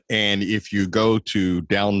 And if you go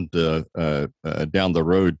down the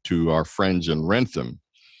road to our friends in Rentham,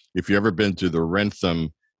 if you've ever been to the Rentham,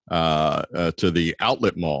 to the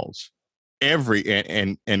outlet malls,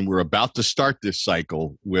 and we're about to start this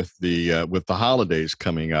cycle with the holidays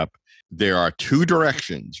coming up, there are two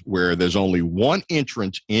directions where there's only one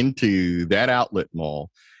entrance into that outlet mall,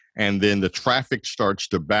 and then the traffic starts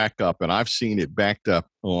to back up. And I've seen it backed up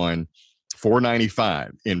on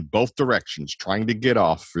 495 in both directions, trying to get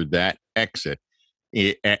off for that exit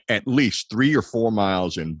at least 3 or 4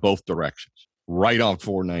 miles in both directions, right on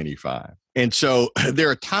 495. And so there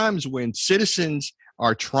are times when citizens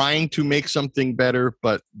are trying to make something better,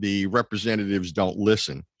 but the representatives don't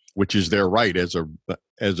listen, which is their right as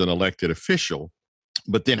an elected official.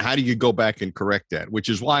 But then how do you go back and correct that? Which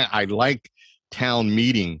is why I like town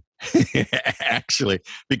meeting, actually,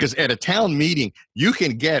 because at a town meeting, you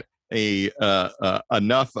can get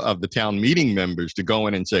enough of the town meeting members to go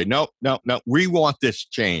in and say, no, we want this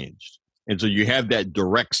changed. And so you have that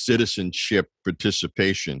direct citizenship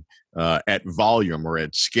participation at volume or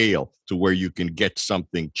at scale, to where you can get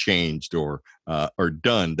something changed or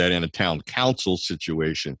done, that in a town council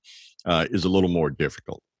situation is a little more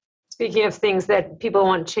difficult. Speaking of things that people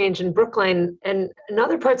want change in Brookline and in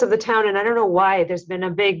other parts of the town, and I don't know why, there's been a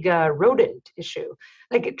big rodent issue.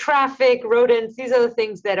 Like traffic, rodents, these are the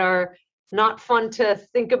things that are not fun to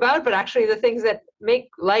think about, but actually the things that make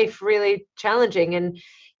life really challenging. And,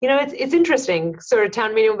 it's interesting. Sort of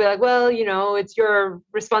town meeting will be like, well, it's your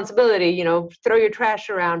responsibility, throw your trash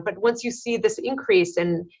around. But once you see this increase,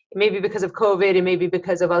 and maybe because of COVID, and maybe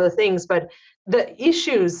because of other things, but the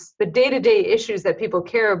issues, the day-to-day issues that people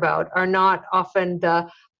care about are not often the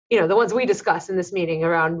ones we discuss in this meeting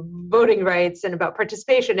around voting rights and about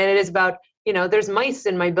participation. And it is about, there's mice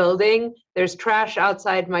in my building, there's trash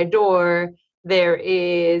outside my door, there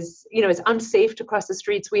is, it's unsafe to cross the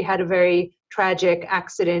streets. We had a very tragic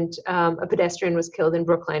accident. A pedestrian was killed in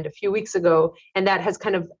Brookline a few weeks ago, and that has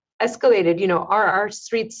kind of escalated. Are our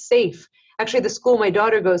streets safe? Actually, the school my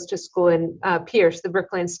daughter goes to school in, Pierce, the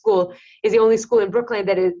Brookline school, is the only school in Brookline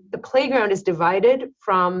that the playground is divided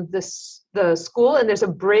from the school, and there's a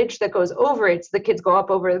bridge that goes over it, so the kids go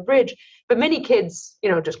up over the bridge. But many kids,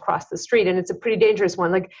 just cross the street, and it's a pretty dangerous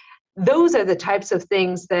one. Like, those are the types of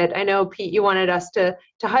things that I know, Pete, you wanted us to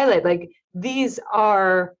highlight. Like, these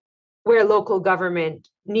are where local government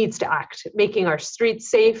needs to act, making our streets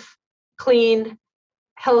safe, clean,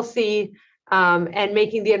 healthy, and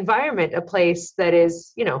making the environment a place that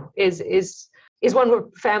is one where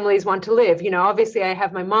families want to live. Obviously I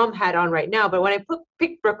have my mom hat on right now, but when I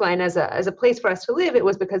picked Brookline as a place for us to live, it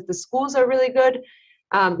was because the schools are really good.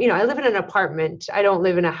 I live in an apartment. I don't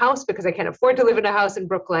live in a house because I can't afford to live in a house in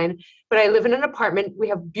Brookline, but I live in an apartment. We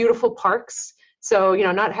have beautiful parks. So,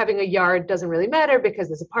 not having a yard doesn't really matter because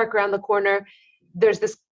there's a park around the corner. There's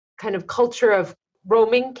this kind of culture of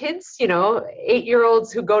roaming kids,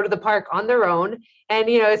 8-year-olds who go to the park on their own. And,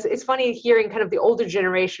 it's funny hearing kind of the older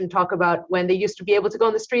generation talk about when they used to be able to go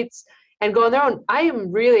on the streets and go on their own. I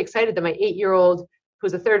am really excited that my 8-year-old,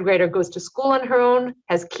 who's a third grader, goes to school on her own,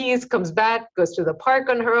 has keys, comes back, goes to the park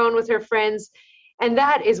on her own with her friends. And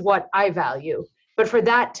that is what I value. But for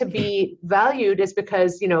that to be valued is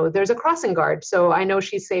because, there's a crossing guard. So I know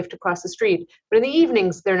she's safe to cross the street, but in the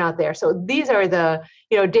evenings, they're not there. So these are the,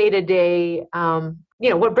 day-to-day,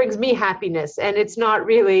 what brings me happiness. And it's not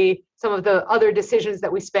really some of the other decisions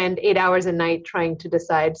that we spend 8 hours a night trying to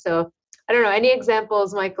decide. So I don't know, any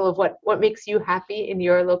examples, Michael, of what makes you happy in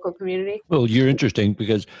your local community? Well, you're interesting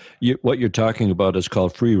because what you're talking about is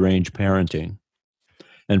called free-range parenting.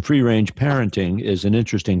 And free-range parenting is an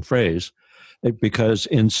interesting phrase because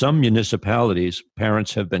in some municipalities,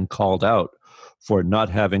 parents have been called out for not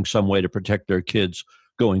having some way to protect their kids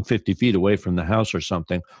going 50 feet away from the house or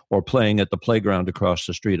something, or playing at the playground across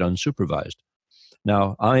the street unsupervised.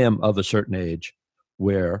 Now, I am of a certain age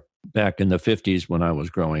where back in the 50s when I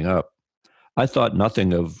was growing up, I thought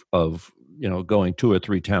nothing of going 2 or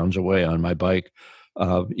 3 towns away on my bike,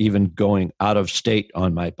 even going out of state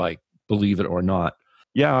on my bike, believe it or not.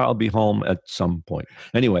 Yeah, I'll be home at some point.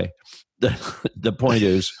 Anyway, the point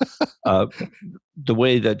is, the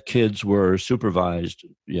way that kids were supervised,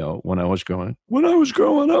 when I was growing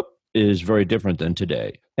up is very different than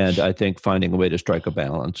today. And I think finding a way to strike a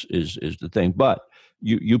balance is the thing. But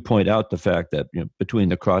you point out the fact that between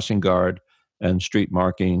the crossing guard and street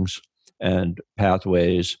markings and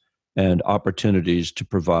pathways and opportunities to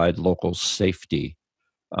provide local safety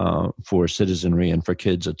for citizenry and for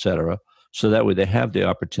kids, et cetera, so that way they have the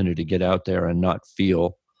opportunity to get out there and not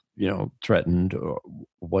feel threatened or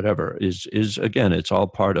whatever is again, it's all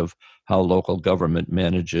part of how local government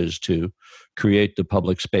manages to create the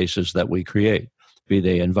public spaces that we create, be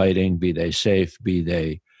they inviting, be they safe, be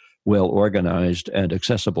they well organized and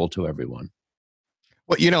accessible to everyone.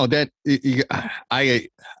 Well, that I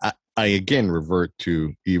again revert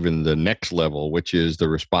to even the next level, which is the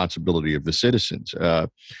responsibility of the citizens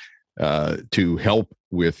to help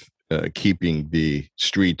with keeping the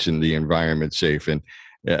streets and the environment safe. And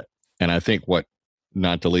I think what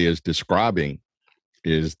Natalia is describing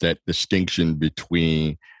is that distinction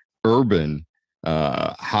between urban,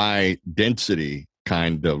 high density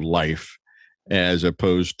kind of life as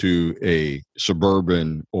opposed to a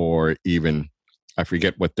suburban, or even, I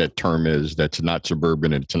forget what that term is, that's not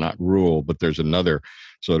suburban and it's not rural, but there's another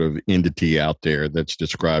sort of entity out there that's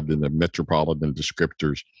described in the metropolitan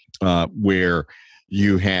descriptors, where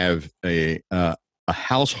you have a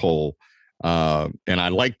household, and I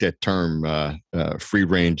like that term, free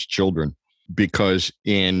range children, because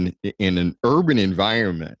in an urban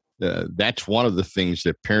environment, that's one of the things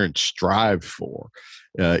that parents strive for,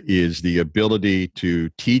 is the ability to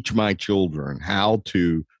teach my children how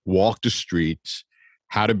to walk the streets,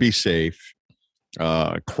 how to be safe,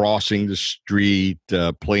 crossing the street,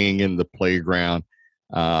 playing in the playground.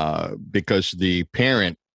 because the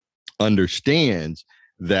parent understands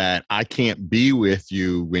that I can't be with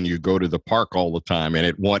you when you go to the park all the time. And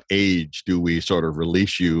at what age do we sort of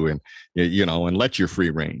release you and, and let you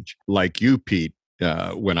free range? Like you, Pete,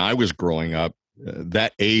 when I was growing up,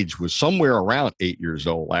 that age was somewhere around 8 years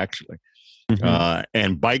old, actually.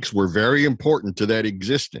 And bikes were very important to that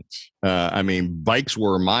existence. Bikes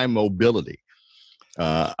were my mobility.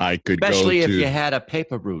 I could especially go if to, you had a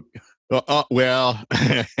paper route. Well,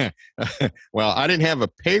 I didn't have a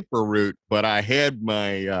paper route, but I had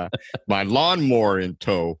my my lawnmower in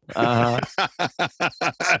tow. Okay,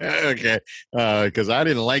 because I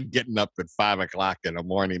didn't like getting up at 5 o'clock in the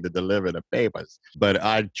morning to deliver the papers. But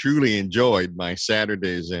I truly enjoyed my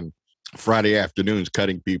Saturdays and Friday afternoons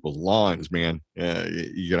cutting people's lawns, man.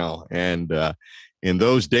 And in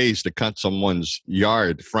those days, to cut someone's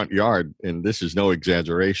front yard, and this is no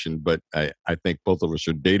exaggeration, but I think both of us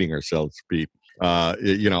are dating ourselves, Pete.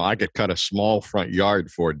 I could cut a small front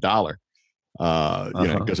yard for $1,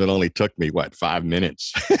 because it only took me 5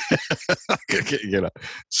 minutes.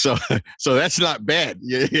 So that's not bad.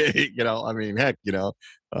 Heck,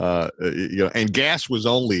 and gas was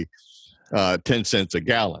only 10 cents a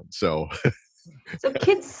gallon. So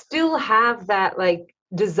kids still have that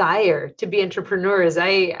desire to be entrepreneurs.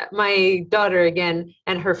 My daughter again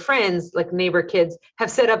and her friends, neighbor kids,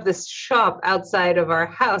 have set up this shop outside of our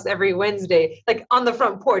house every Wednesday, on the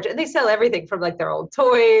front porch, and they sell everything from their old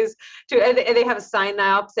toys to, and they have a sign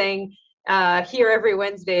now up saying here every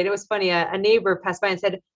Wednesday. And it was funny, a neighbor passed by and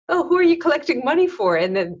said, "Oh, who are you collecting money for?"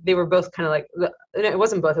 And then they were both kind of it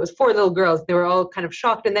wasn't both, it was 4 little girls. They were all kind of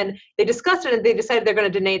shocked. And then they discussed it and they decided they're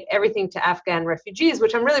going to donate everything to Afghan refugees,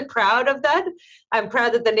 which I'm really proud of that. I'm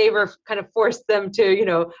proud that the neighbor kind of forced them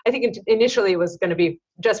to, I think initially it was going to be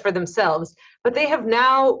just for themselves, but they have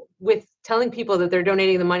now, with telling people that they're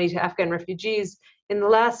donating the money to Afghan refugees, in the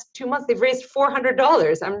last 2 months, they've raised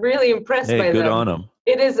 $400. I'm really impressed by them. Good on them.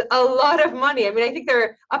 It is a lot of money. I think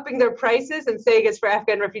they're upping their prices and saying it's for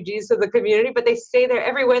Afghan refugees to the community, but they stay there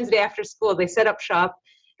every Wednesday after school. They set up shop.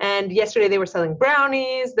 And yesterday they were selling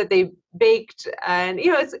brownies that they baked. And,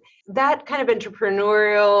 it's that kind of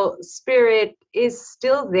entrepreneurial spirit is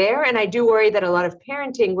still there. And I do worry that a lot of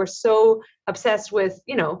parenting, we're so obsessed with,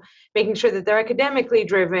 making sure that they're academically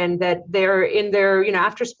driven, that they're in their,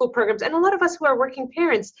 after school programs. And a lot of us who are working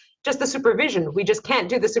parents, just the supervision, we just can't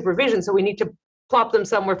do the supervision. So we need to plop them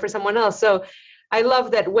somewhere for someone else. So I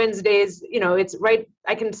love that Wednesdays, it's right.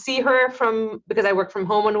 I can see her because I work from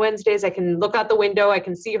home on Wednesdays. I can look out the window. I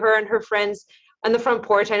can see her and her friends on the front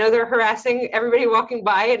porch. I know they're harassing everybody walking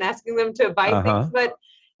by and asking them to buy things, but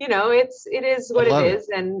it is what it is.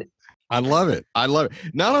 And I love it.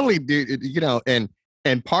 Not only do,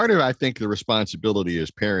 and part of, I think, the responsibility as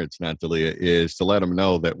parents, Natalia, is to let them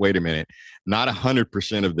know that, wait a minute, not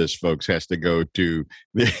 100% of this, folks, has to go to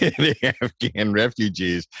the Afghan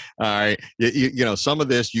refugees. All right. Some of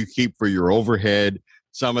this you keep for your overhead.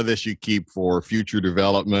 Some of this you keep for future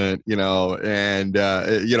development, but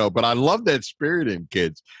I love that spirit in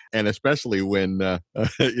kids. And especially when,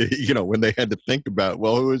 when they had to think about,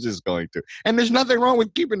 well, who is this going to? And there's nothing wrong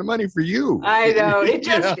with keeping the money for you. I know.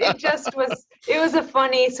 It was a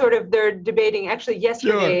funny sort of, they're debating. Actually,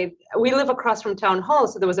 yesterday, we live across from Town Hall.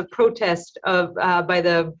 So there was a protest by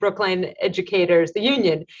the Brookline educators, the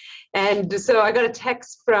union. And so I got a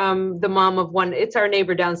text from the mom of one, it's our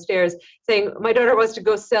neighbor downstairs, saying, my daughter wants to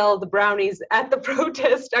go sell the brownies at the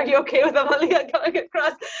protest. Are you okay with Amalia going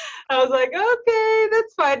across? I was like, okay,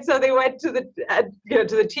 that's fine. So they went to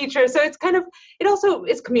the teacher. So it's kind of, it also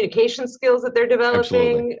is communication skills that they're developing,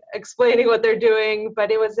 Absolutely. Explaining what they're doing. But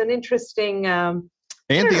it was an interesting... and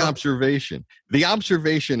the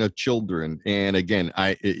observation of children. And again,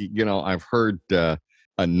 I've heard a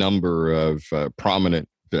number of prominent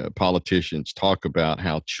politicians talk about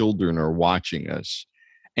how children are watching us.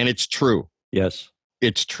 And it's true. Yes.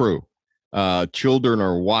 It's true. Children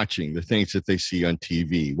are watching the things that they see on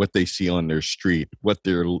TV, what they see on their street, what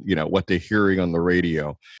they're hearing on the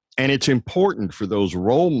radio. And it's important for those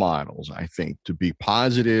role models, I think, to be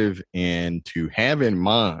positive and to have in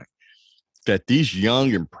mind that these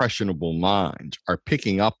young, impressionable minds are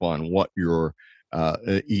picking up on what you're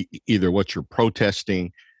either what you're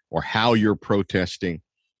protesting or how you're protesting.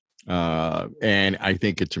 And I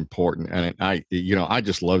think it's important. And I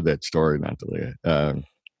just love that story, Natalia.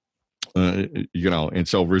 And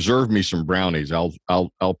so reserve me some brownies.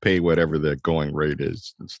 I'll pay whatever the going rate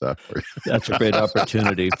is and stuff. That's a great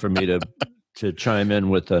opportunity for me to chime in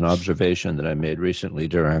with an observation that I made recently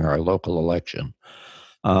during our local election.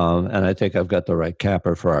 And I think I've got the right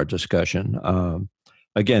capper for our discussion.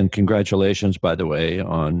 Again, congratulations, by the way,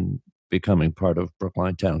 on becoming part of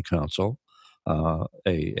Brookline Town Council.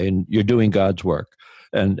 And you're doing God's work.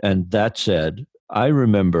 And that said, I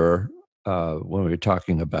remember when we were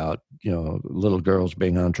talking about, little girls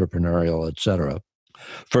being entrepreneurial, et cetera.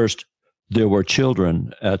 First, there were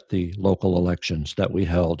children at the local elections that we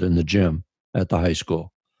held in the gym at the high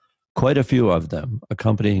school. Quite a few of them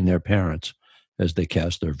accompanying their parents as they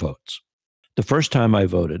cast their votes. The first time I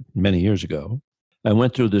voted many years ago, I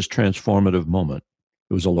went through this transformative moment.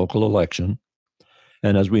 It was a local election.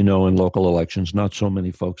 And as we know in local elections, not so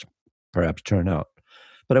many folks perhaps turn out.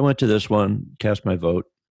 But I went to this one, cast my vote.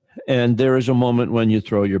 And there is a moment when you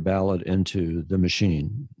throw your ballot into the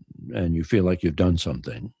machine and you feel like you've done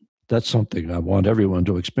something. That's something I want everyone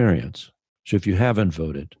to experience. So if you haven't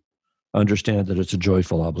voted, understand that it's a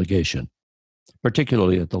joyful obligation,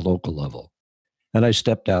 particularly at the local level. And I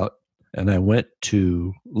stepped out and I went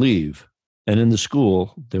to leave. And in the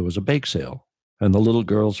school, there was a bake sale. And the little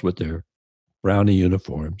girls with their brownie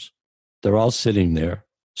uniforms, they're all sitting there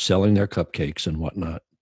selling their cupcakes and whatnot.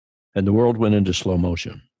 And the world went into slow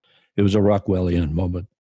motion. It was a Rockwellian moment.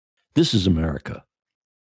 This is America.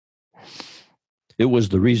 It was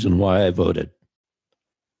the reason why I voted.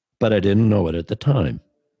 But I didn't know it at the time.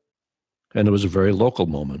 And it was a very local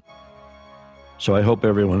moment. So I hope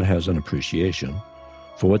everyone has an appreciation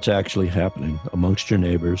for what's actually happening amongst your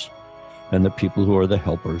neighbors and the people who are the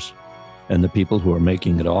helpers and the people who are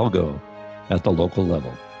making it all go at the local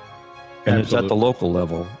level. And It's at the local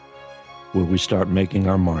level where we start making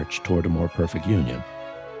our march toward a more perfect union.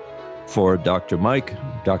 For Dr. Mike,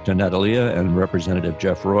 Dr. Natalia, and Representative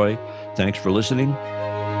Jeff Roy, thanks for listening.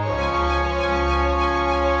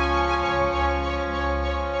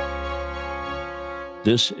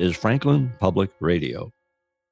 This is Franklin Public Radio.